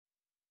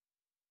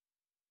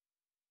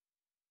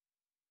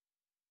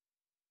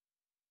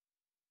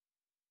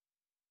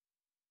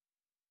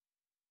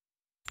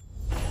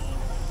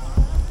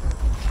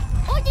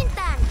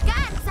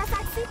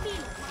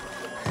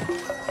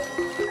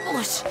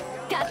Push.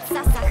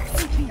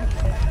 Katsasachsipi.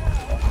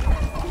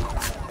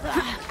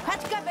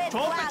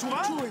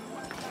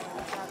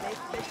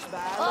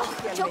 Oh,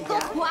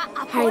 chokokwa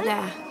Hi apol.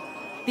 there.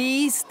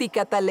 Tis ti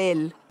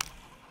katalel.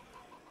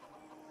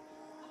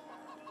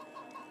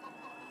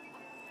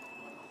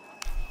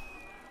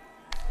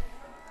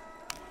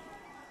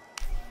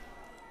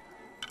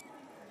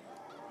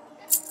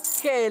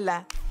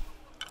 Hela.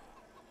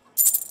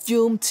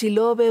 Jum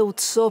tsilobe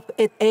utsop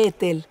et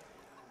etel.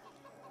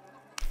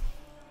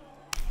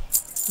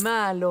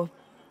 Malo.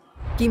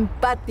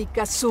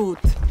 Kimpatika sut.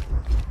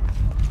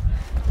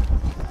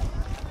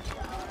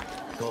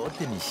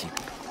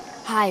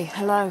 Hi,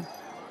 hello.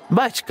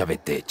 Bachka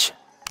vetech.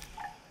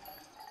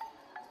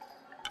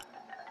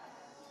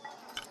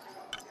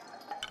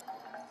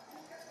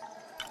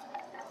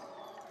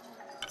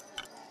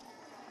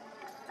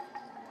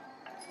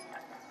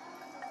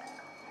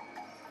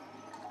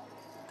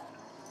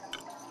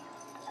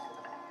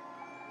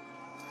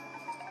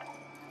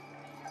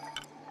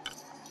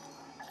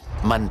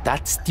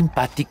 Mantats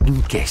timpatic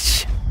in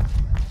cash.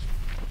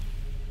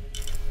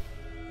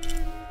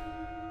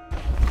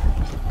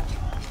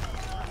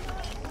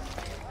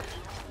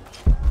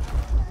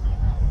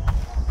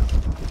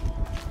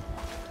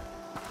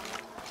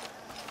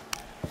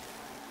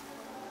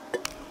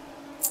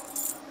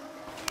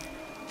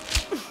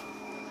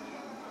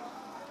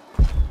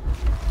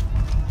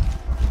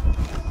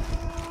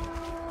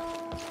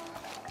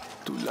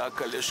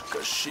 Tulakalesh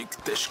kashik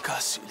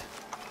teshkasil.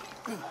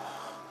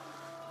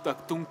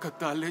 Taktun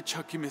katale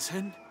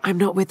chakimesen. I'm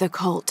not with the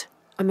cult.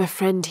 I'm a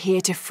friend here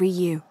to free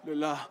you.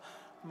 Lela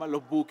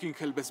malobukin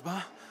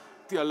helbesba.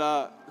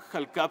 Tiala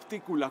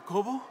halkapti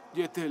kulakobo.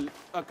 Yetel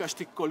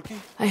akashtik kolki.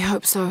 I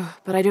hope so,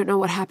 but I don't know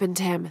what happened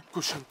to him.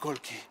 Kushan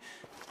kolki.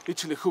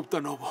 Ichle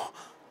huptanobo.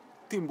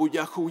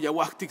 Timbuyahu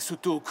yawaktik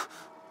sutuk.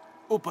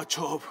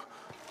 Upachob.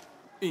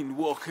 In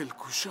wohel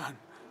kushan.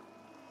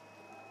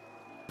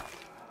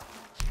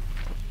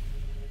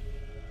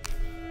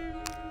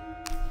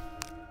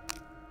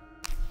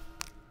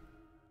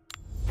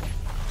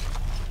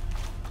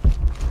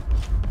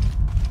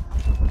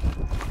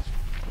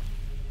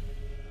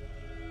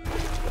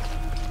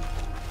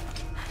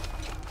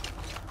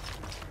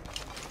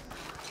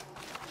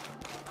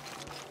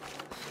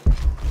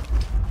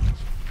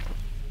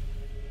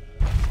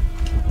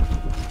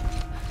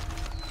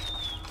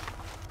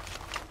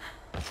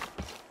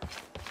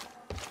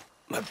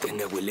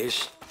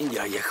 Matenawilish,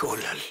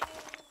 Yayaholal.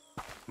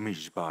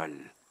 Mishbal.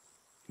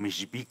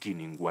 Mishbikin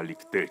in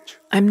Waliktech.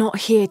 I'm not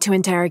here to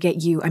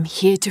interrogate you. I'm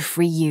here to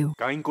free you.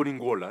 Kain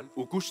koningwolal,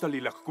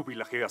 ukustalilah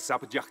kubilahea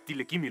sap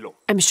kimilo.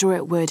 I'm sure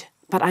it would,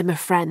 but I'm a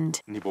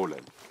friend.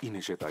 Nibolal,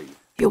 ineshetai.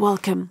 You're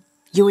welcome.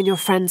 You and your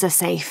friends are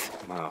safe.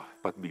 Ma,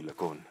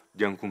 patbilakon.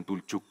 Yang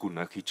kuntul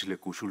chukuna hichle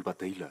kushul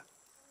bataila.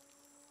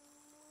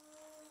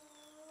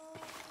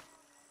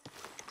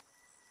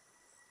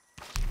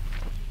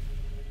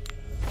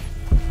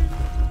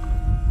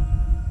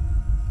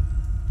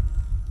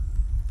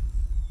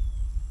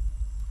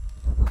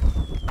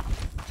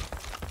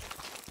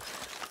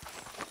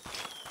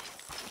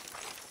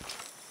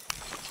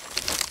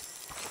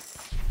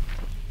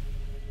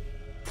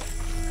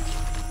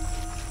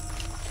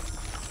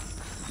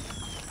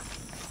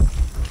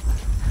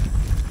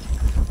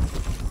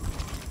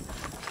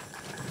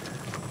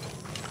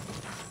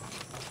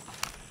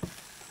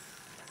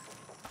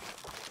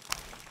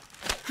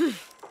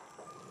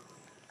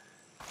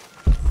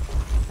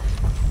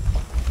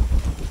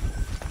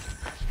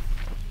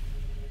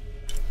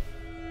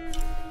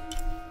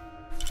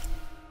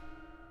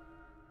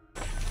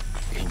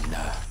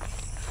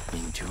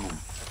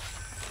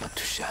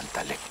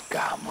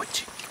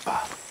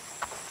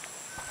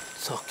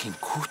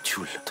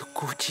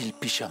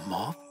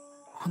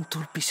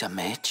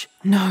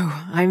 No,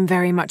 I'm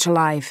very much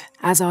alive,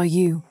 as are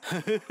you.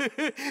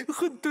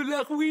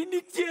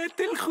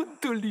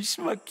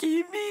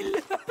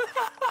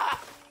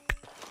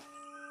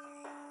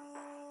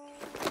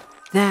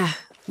 There,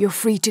 you're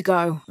free to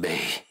go. Be,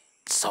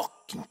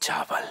 sokin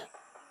chaval.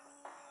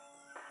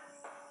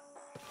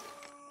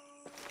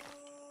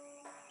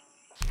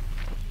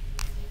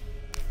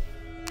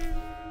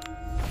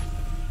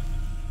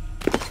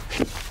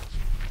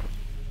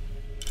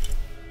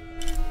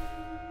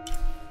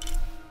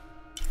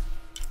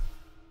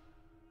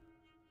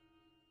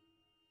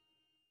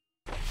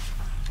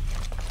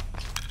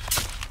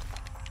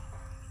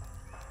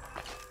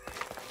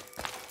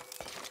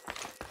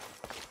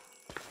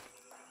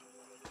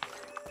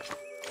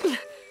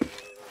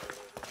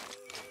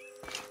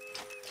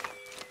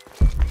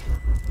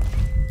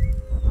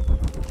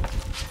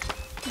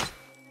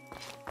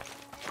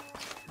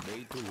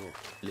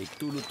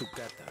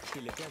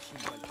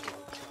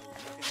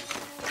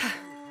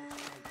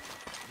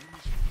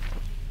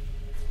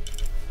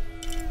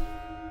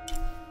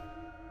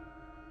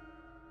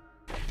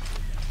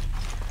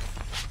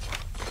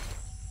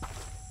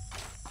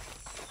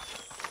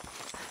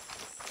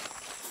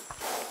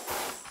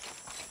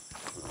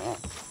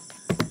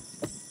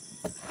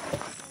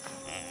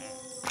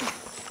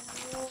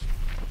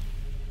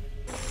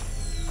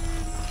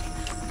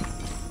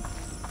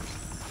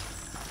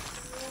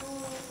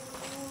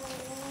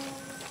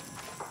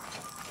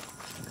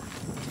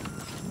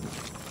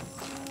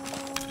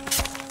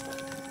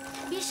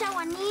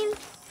 Juanil.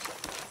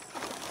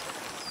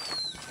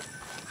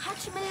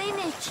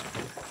 Hachmelinich.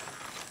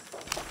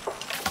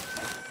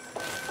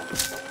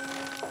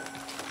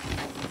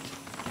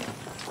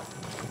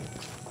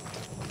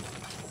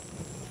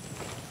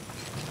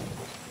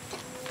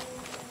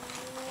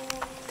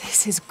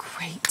 This is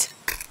great.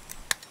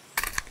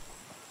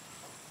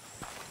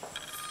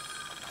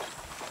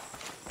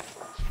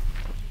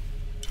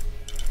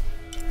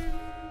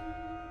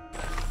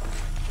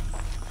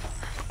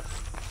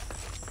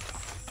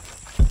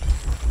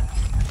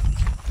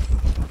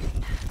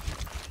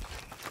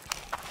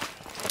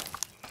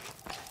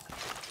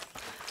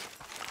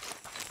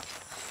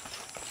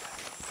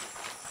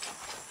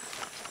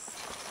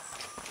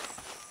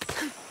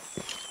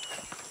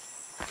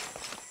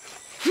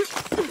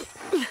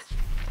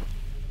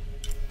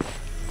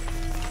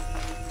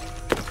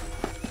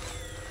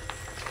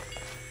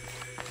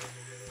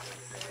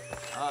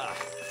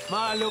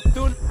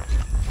 Maluptul.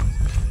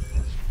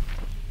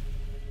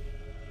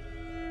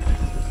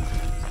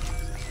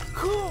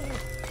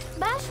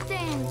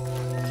 Basten.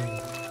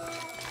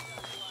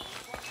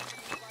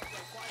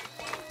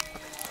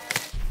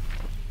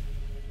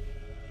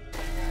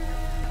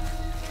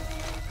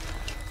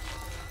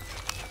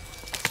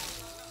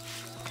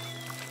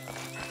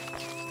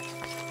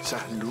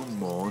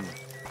 Sahlumon,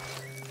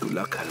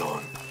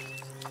 tulakalon.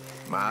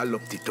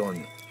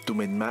 Maaloptiton,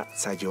 tumenma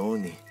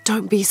sayoni.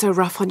 Don't be so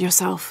rough on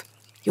yourself.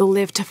 You'll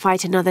live to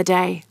fight another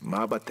day.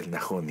 Mabatel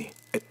nahoni,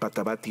 et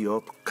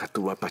patabatiop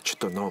katua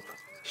pachtonop.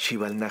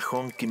 Shival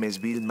nahon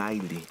kimesbil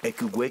maili,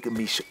 ekuwek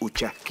mis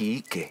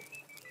uchakiike.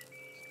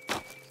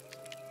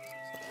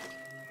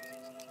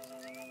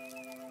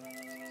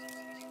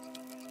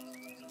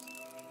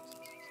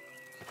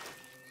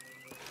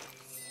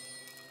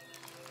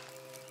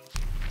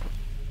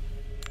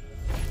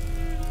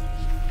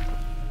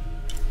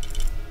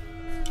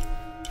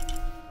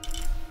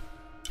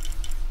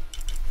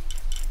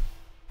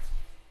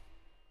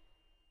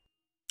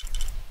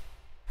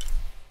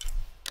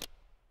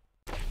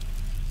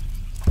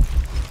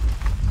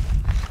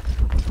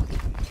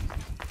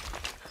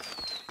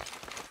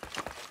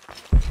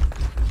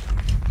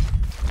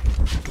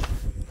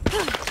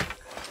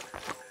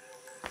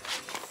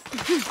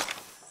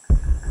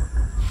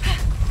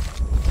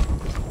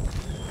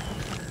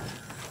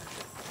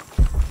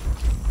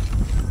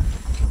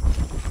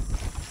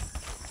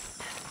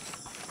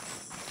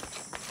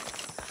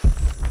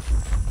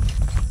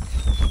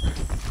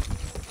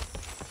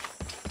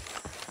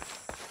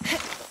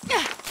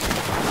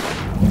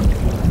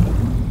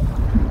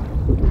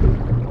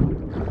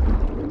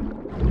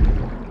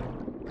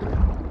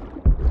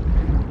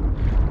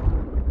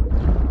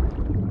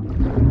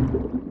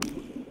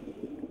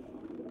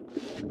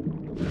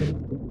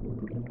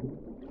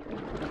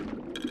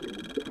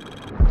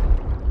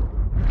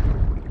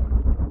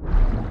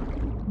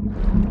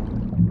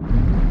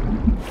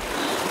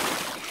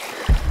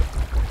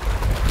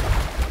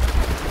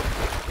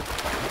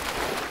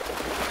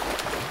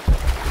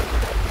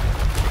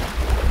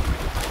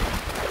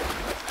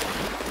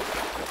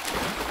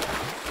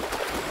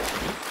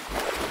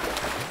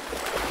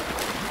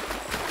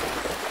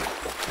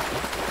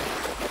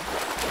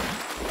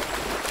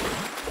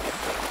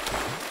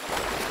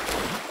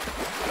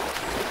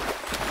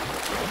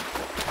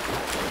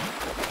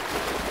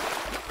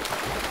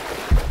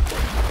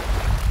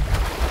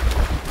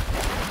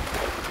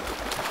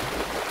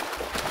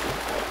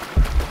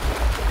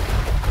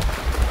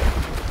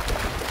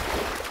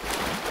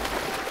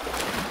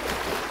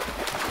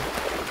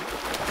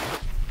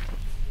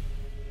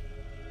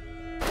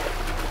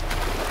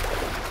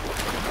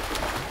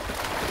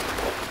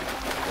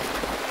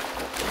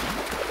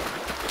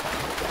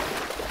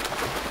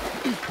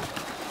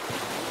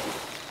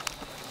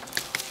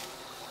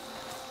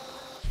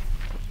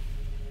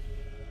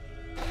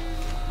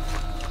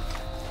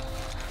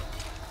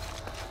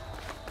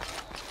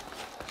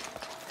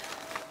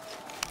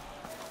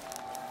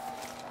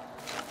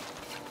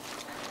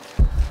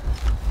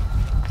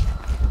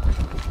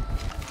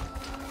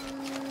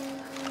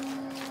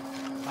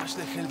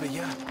 de Helve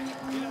ya.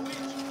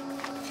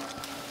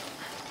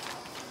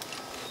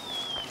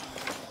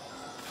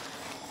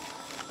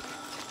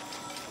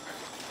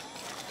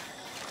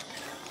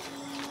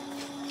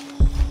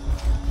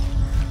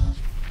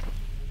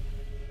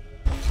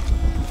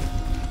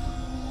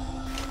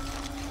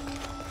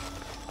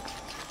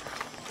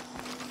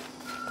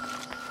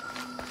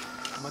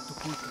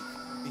 Matukulti,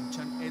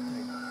 inchan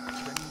etre,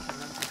 yanin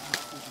kanante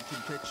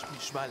utiltech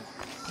mishval.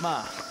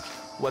 Ma,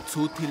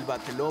 watsutil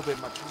batelove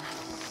matul.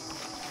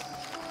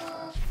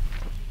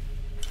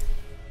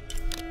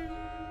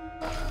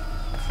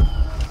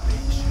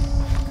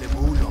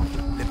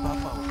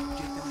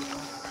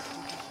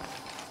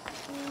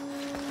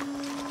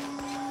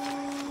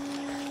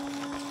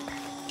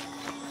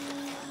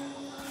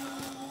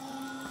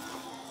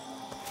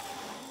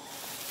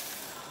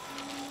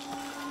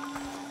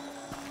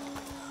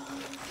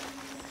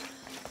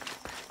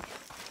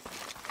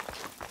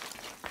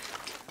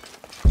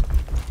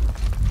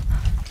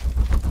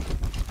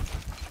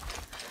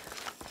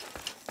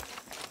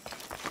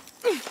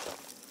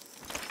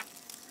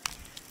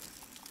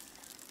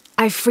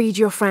 I've freed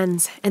your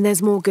friends, and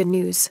there's more good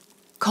news.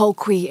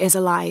 Colqui is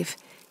alive.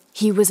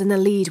 He was in the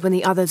lead when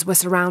the others were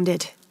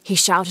surrounded. He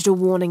shouted a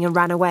warning and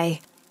ran away.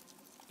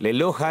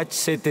 Lelo hach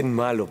seten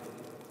malo.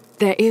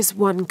 There is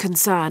one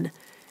concern.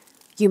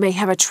 You may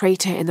have a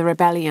traitor in the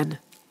rebellion.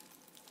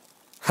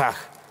 Ha,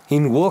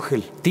 in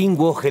wohel, tin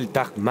wohel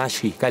tak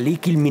mashi,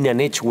 kalikil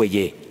minanech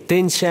weye.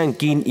 Ten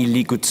shankin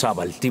ilikut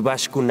sabal,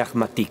 tibashku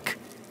nachmatik.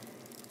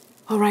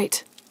 All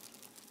right.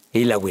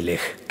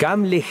 Ilawilech,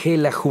 kam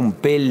lehela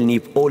jumpel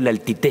nip olal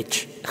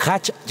titech,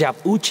 hach jab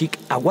uchik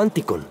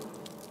aguanticon.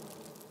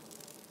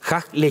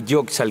 Hach le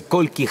yog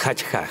salkolki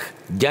hach hach,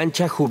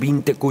 yancha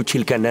jubinte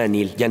kuchil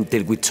kananil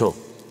yantelwitzo.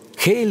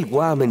 Hel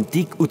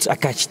guamentik uts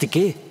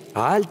akachtike,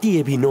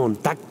 alti ebinon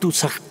taktu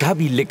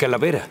sachtabi le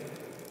calavera.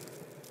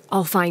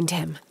 I'll find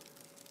him.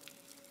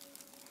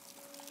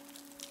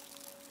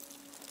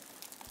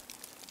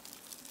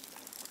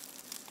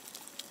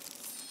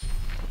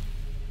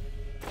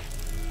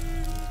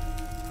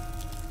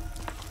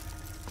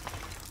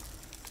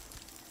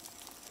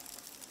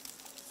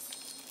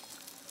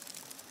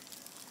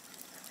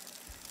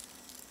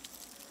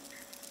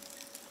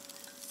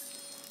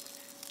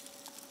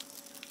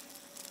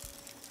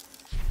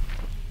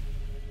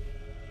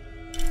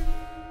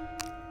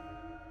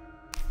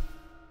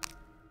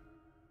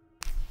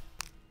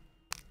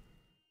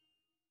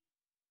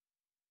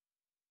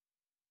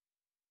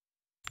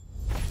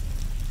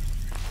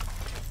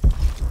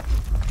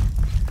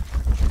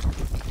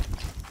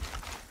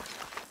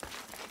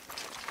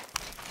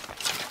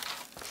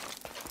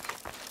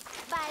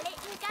 Vale,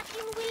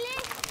 inkatin wili.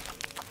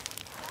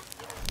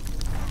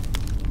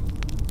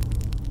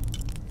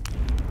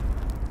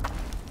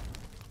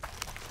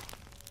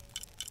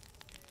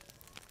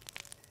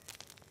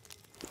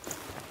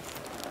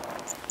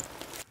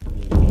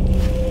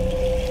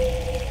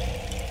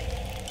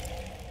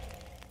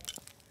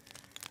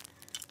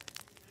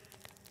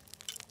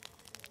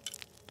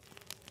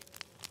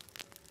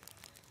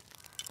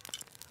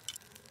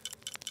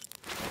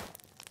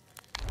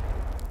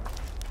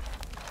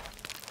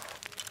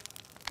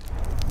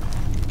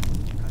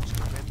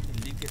 Kachkabet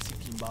enlique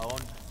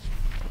sikimbaon.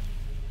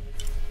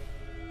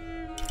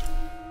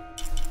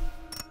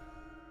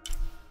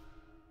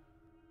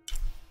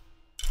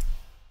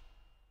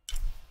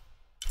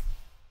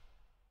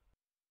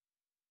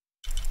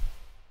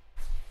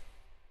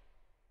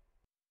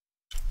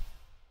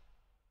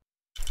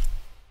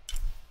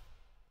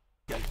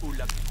 Yal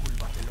ulak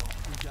kulbatelo.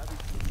 Uyabi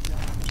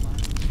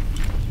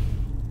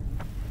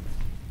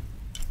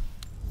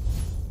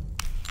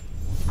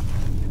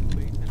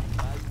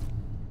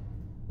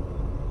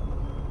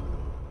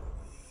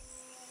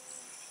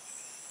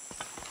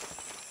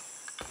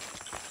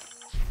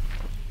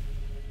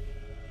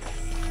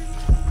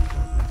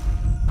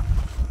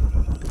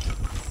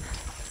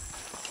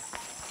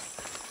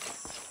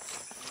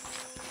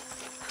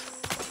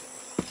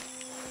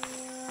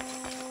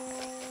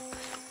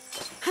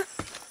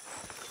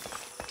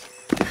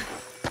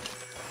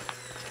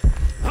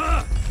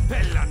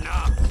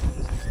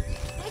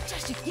Echa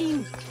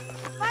shikin.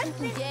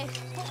 Uye,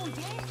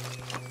 uye.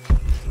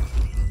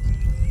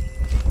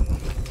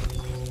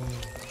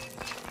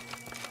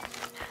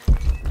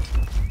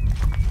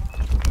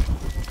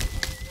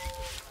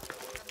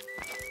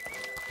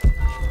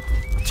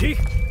 Chik,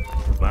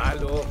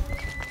 malo.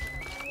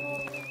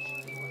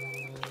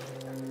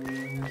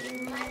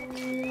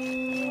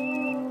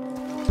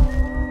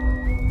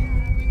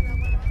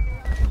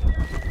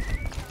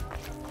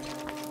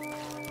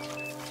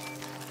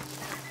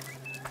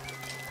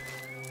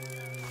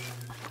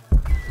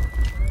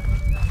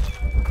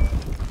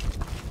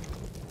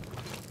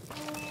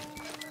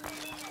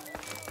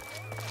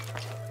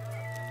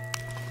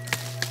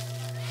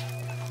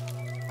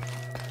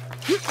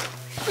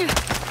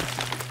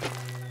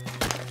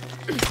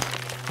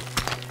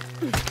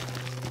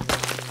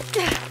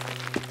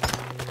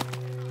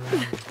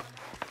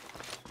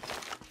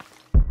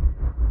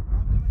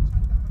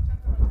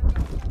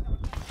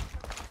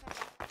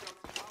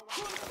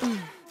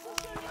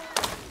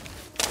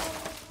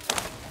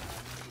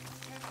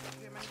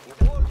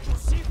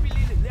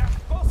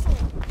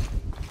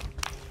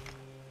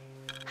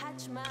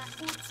 Hachma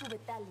utsu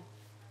betali.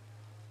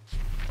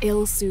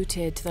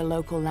 Ill-suited to the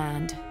local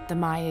land, the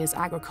Maya's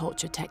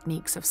agriculture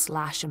techniques of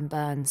slash and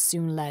burn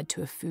soon led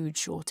to a food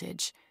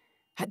shortage.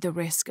 At the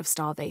risk of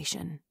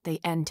starvation, they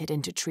entered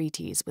into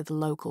treaties with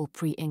local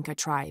pre-Inca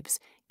tribes,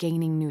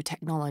 gaining new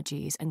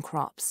technologies and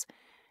crops.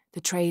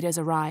 The traders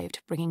arrived,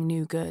 bringing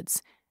new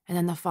goods, and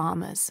then the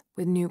farmers,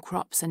 with new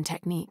crops and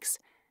techniques.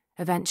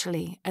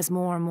 Eventually, as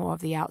more and more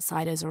of the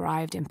outsiders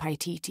arrived in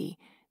Paititi,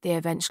 they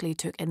eventually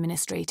took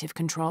administrative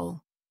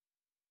control.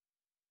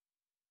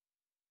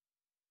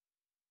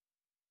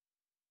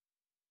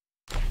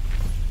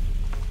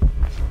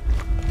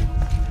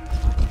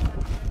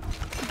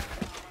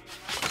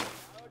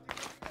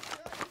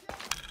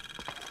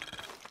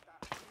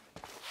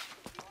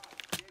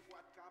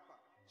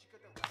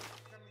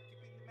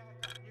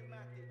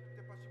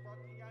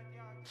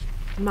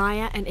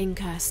 Maya and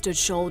Inca stood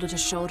shoulder to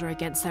shoulder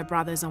against their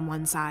brothers on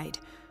one side.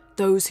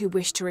 those who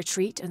wish to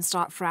retreat and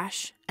start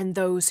fresh, and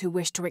those who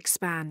wish to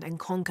expand and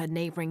conquer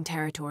neighboring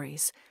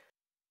territories.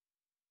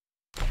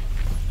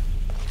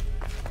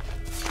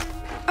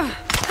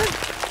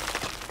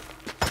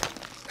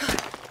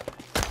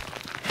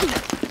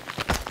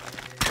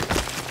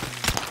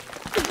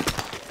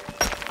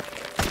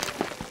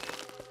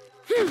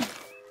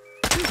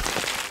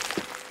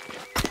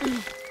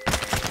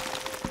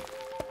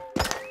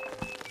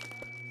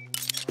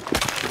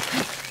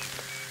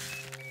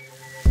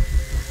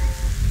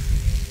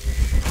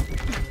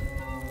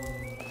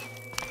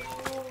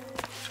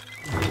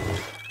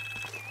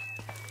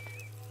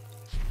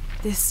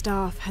 This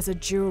staff has a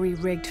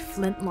jury-rigged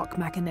flintlock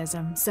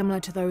mechanism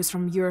similar to those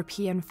from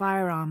European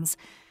firearms.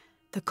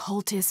 The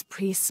cultist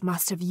priests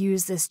must have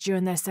used this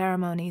during their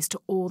ceremonies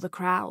to awe the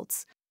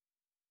crowds.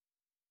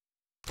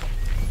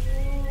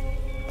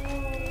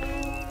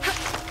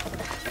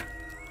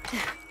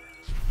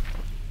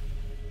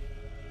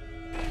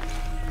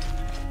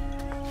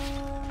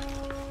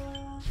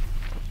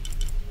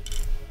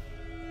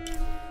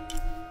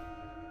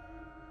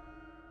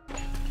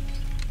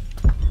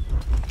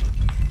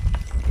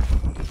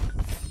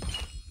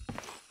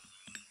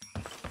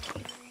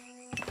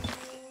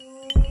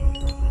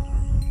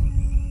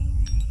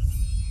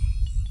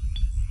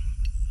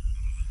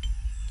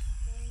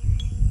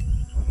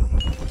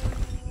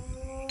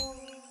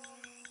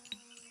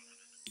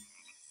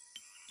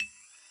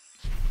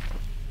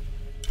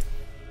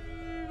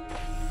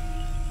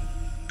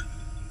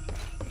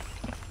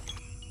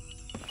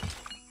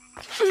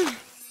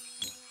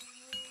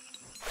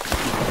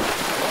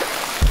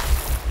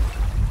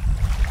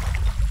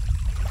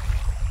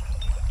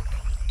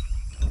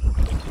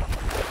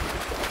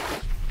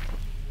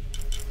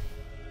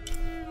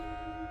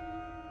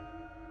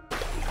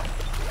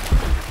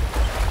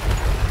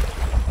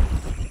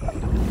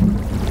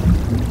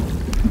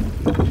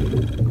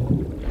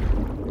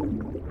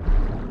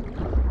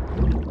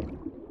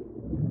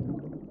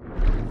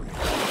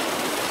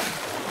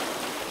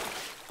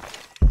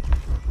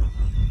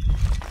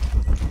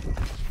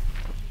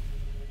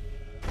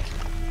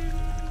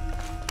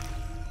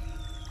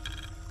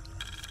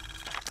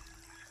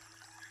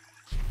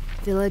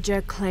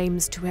 Villager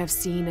claims to have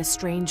seen a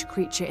strange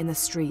creature in the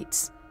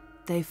streets.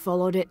 They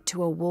followed it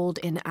to a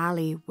walled-in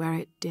alley where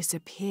it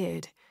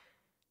disappeared.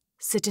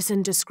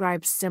 Citizen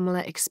describes similar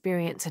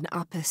experience in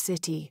Upper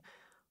City.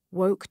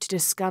 Woke to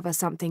discover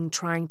something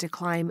trying to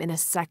climb in a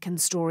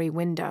second-story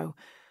window.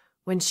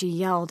 When she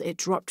yelled, it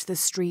dropped to the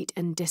street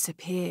and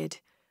disappeared.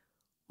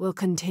 We'll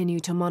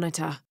continue to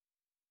monitor.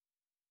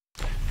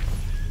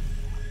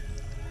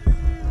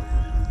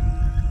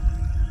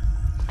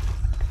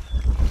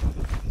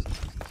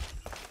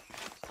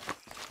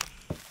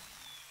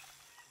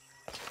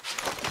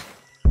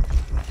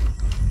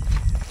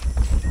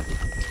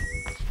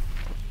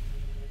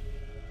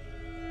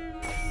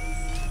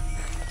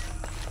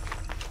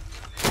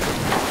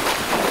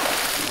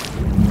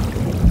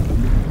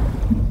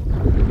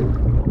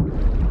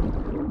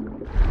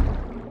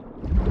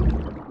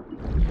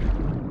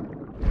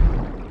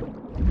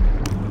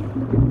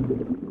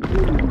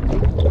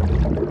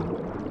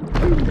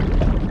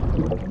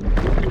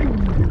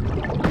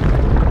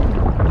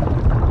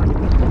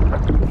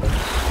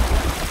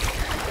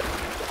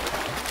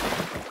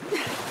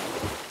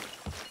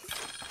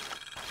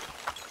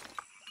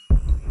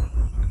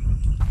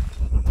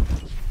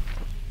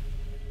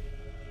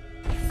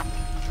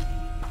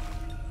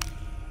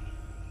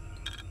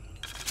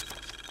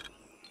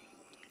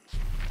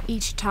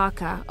 Each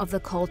Taka of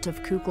the cult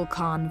of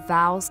Kukulkan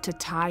vows to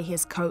tie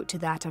his coat to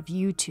that of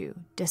Yutu,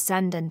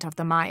 descendant of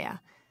the Maya.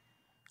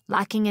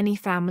 Lacking any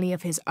family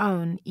of his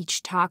own,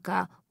 each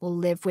Taka will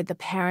live with the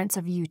parents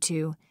of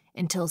Yutu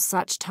until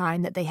such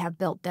time that they have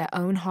built their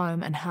own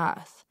home and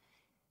hearth.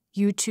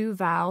 Yutu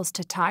vows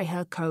to tie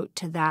her coat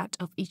to that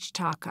of each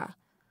Taka.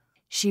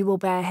 She will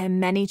bear him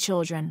many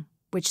children,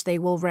 which they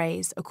will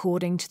raise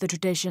according to the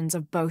traditions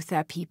of both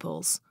their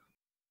peoples.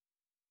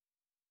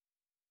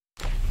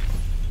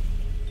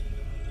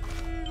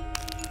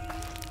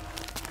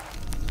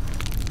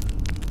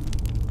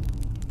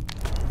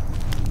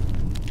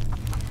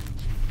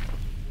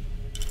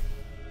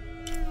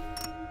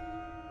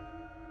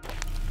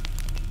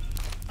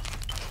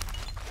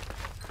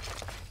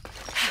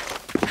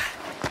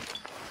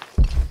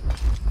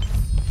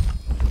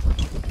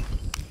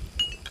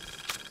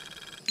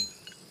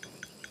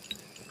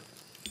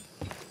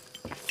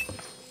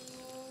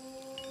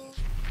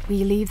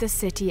 We leave the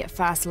city at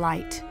first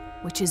light,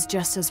 which is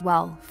just as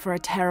well, for a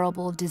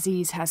terrible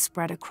disease has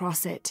spread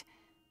across it.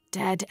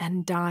 Dead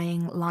and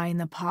dying line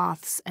the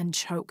paths and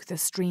choke the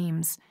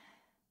streams.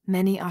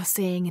 Many are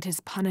saying it is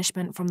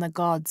punishment from the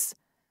gods.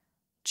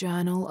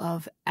 Journal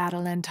of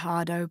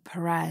Adelantado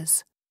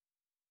Perez.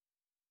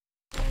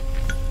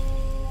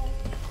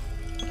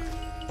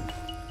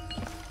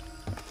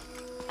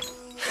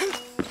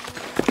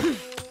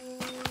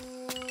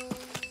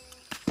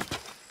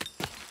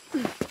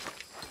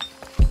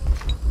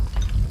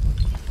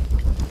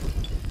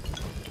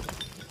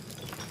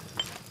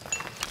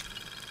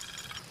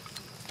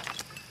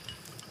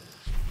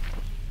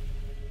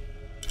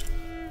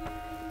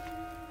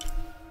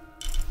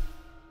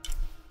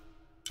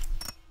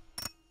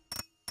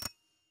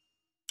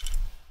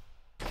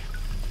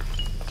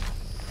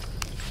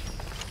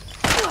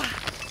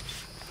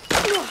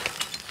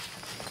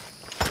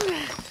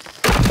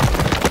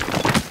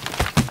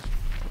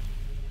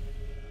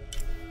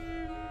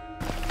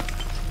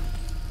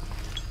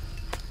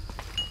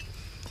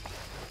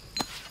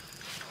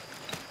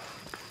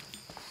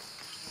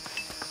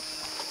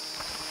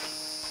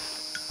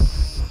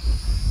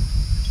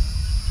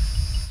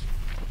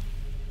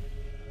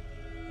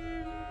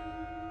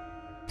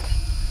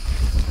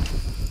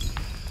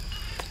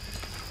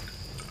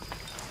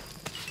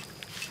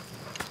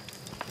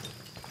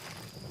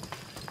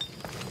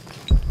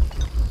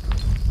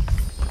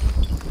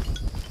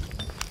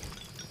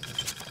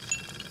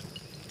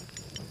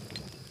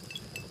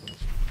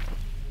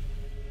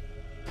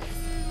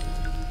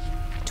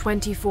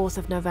 24th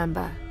of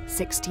November,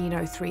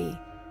 1603.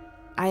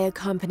 I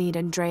accompanied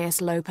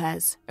Andreas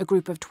Lopez, a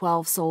group of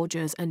 12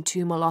 soldiers and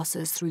 2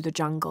 Molossers through the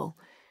jungle.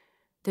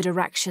 The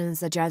directions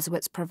the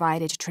Jesuits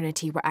provided to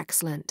Trinity were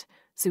excellent,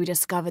 so we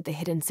discovered the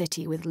hidden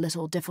city with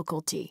little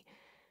difficulty.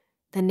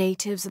 The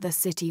natives of the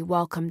city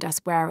welcomed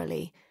us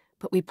warily,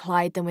 but we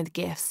plied them with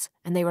gifts,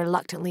 and they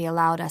reluctantly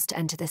allowed us to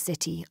enter the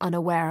city,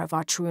 unaware of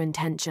our true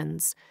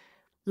intentions.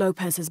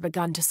 Lopez has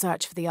begun to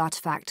search for the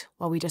artifact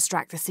while we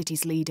distract the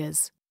city's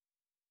leaders.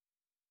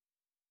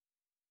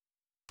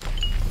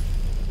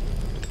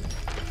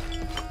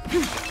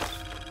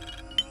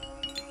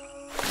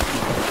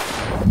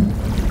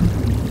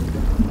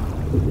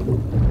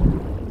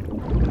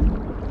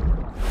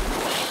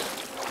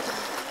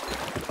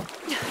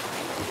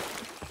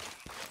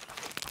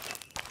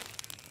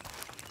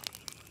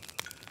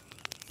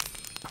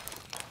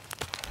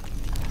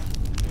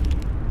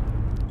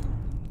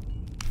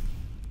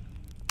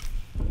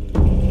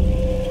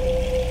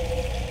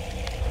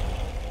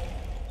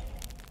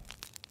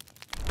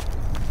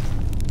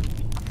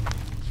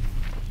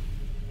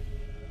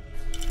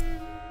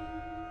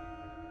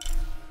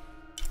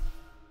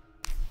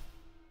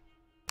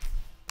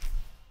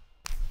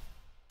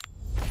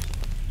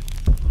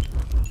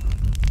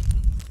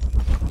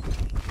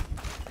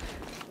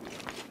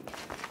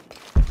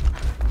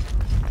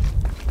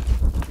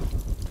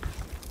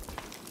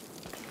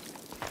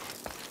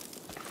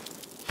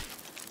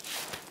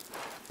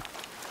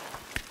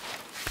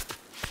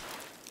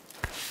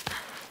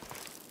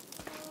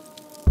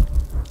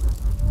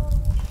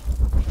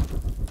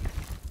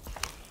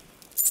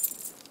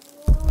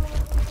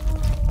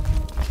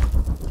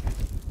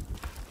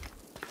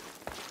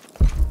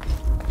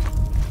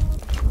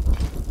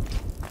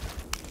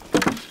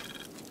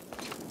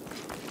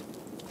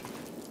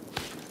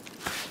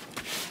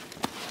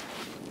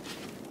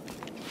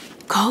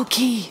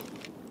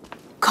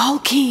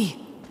 Kolki!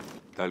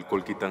 Tal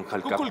kolkitan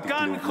halkap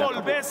Kukulkan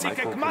holbesi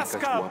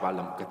kekmaska.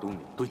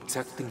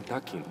 Tuitsak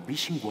tintakin,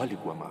 bishin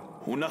waliguama.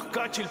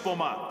 Unakachil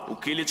poma.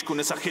 Ukilich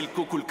kunesahil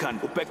kukulkan.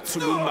 Upek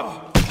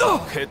tsululma.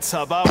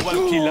 Hetsaba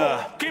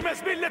walkila.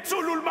 Kimes bille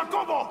tsululma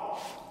kobo.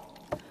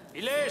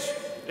 Ilesh,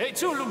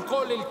 leitsulum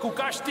kolil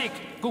kukashtik,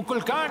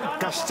 kukulkan.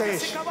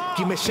 Kastes,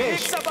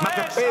 Kimesesh,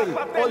 Macapel,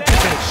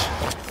 Oltesesh.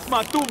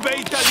 Matu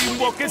beita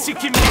limbo que si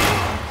kim.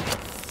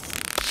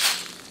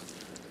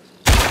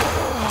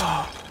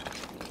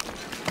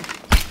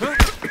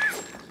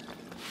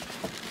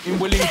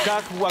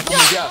 Imbulinkak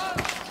wakumya.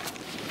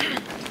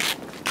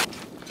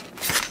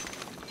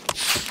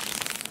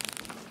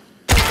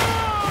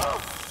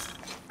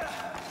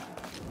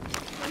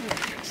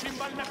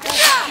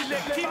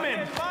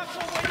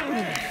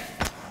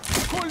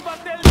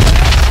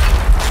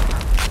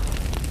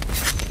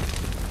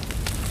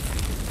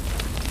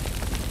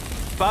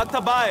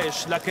 Bata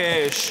baesh la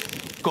que es.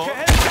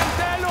 Kehem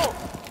cantelo.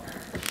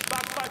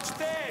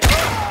 Bakpachte.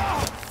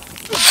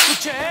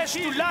 Kuchesh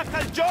tu la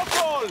kal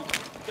jokol.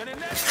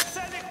 Kenenesh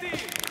selekti.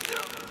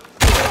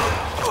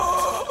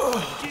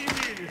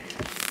 Kimil.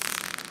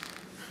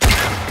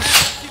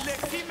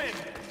 Kilekimen.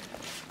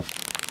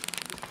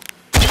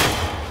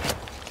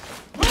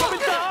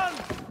 Kapitan.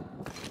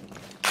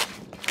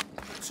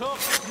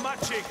 Sok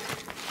machik.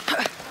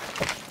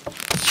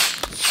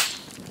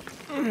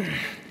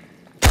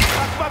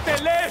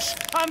 Akbatelesh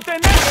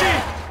anteneshi.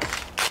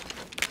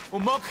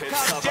 Umok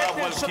hetsaba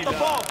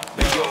walkila.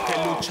 Beyo que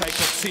lucha y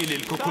katsili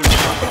el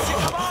kukulma.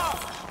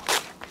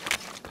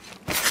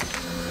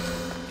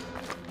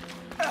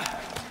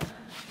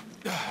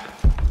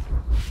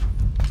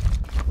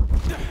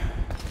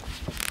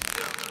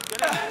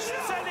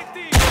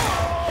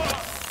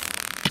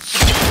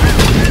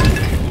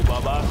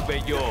 Ubabak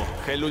beyo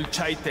helul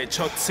chaite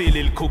chotzil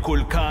el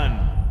kukulkan.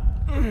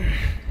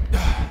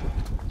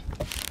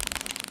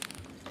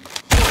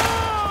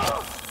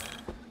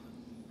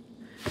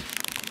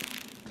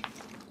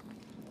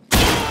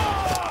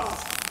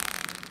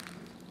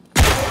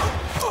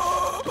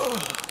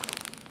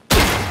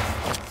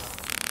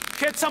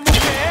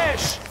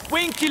 Ketzamukeesh,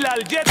 Winkila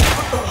al jet.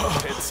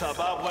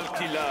 Ketzaba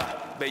walkila,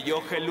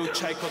 beyo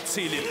helucha y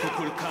kotzili el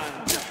kukulkan.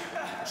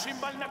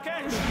 Shimbal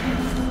nakesh.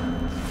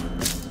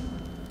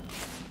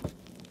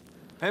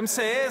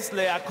 MCS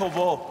le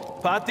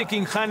akobo, patik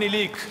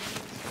inhanilik.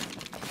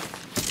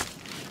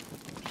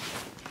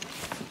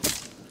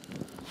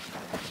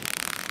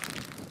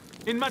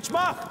 In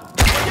machmach,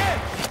 oye!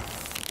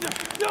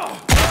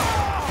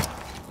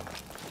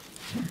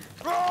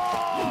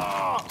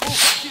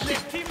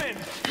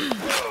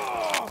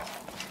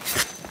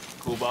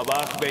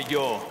 Kubabak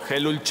beyo,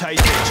 helul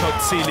chaite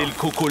chotzil el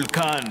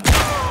kukulkan.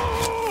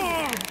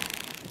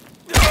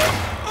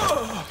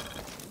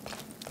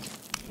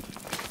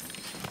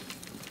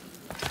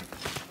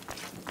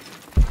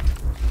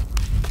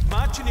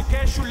 Machini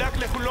keshu lak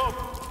lehulok,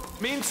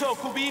 minso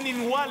kubin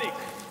in walik.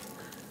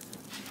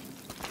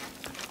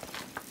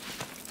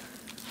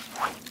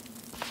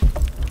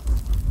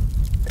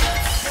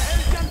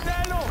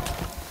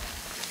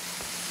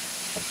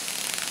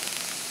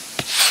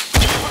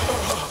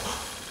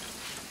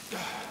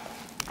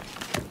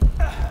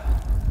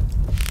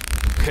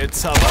 את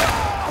סבא.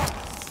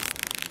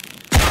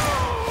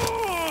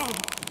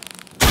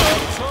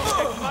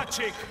 צוסק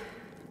מצ'יק.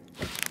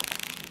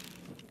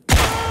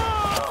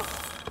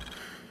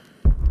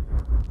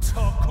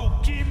 צוקו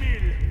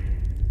גימיל.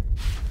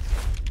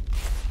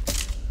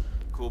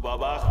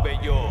 קובבח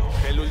ביו,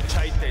 אלול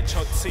צ'ייטה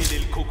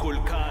צ'וציליל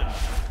קוקולקן.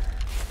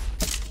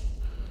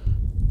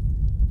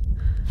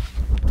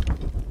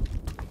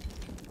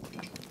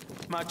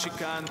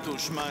 מצ'יקן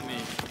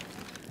תושמני.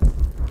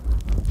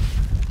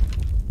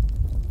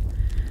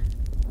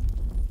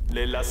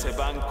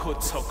 ללסבן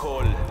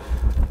קוצוקול,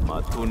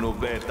 מתונו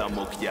בית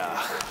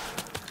המוקייח.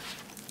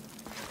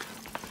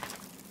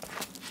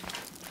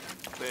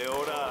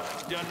 ואורה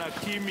ינה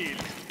קימיל.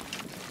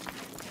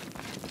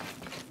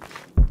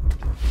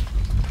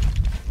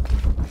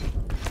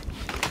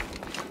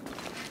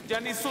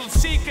 יני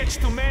סולסיקץ'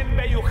 תומן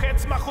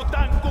ביוחץ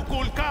מחותן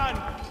קוקולקן.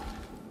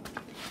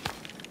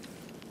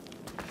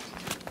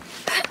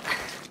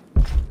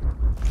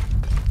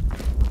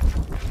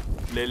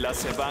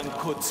 ללסבן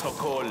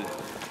קוצוקול,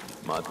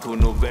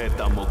 מתונו בית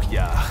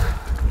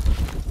המוקייח.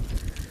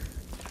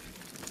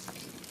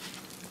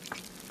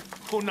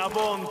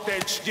 חונבון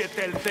תץ'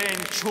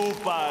 יתלתן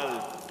צ'ופל.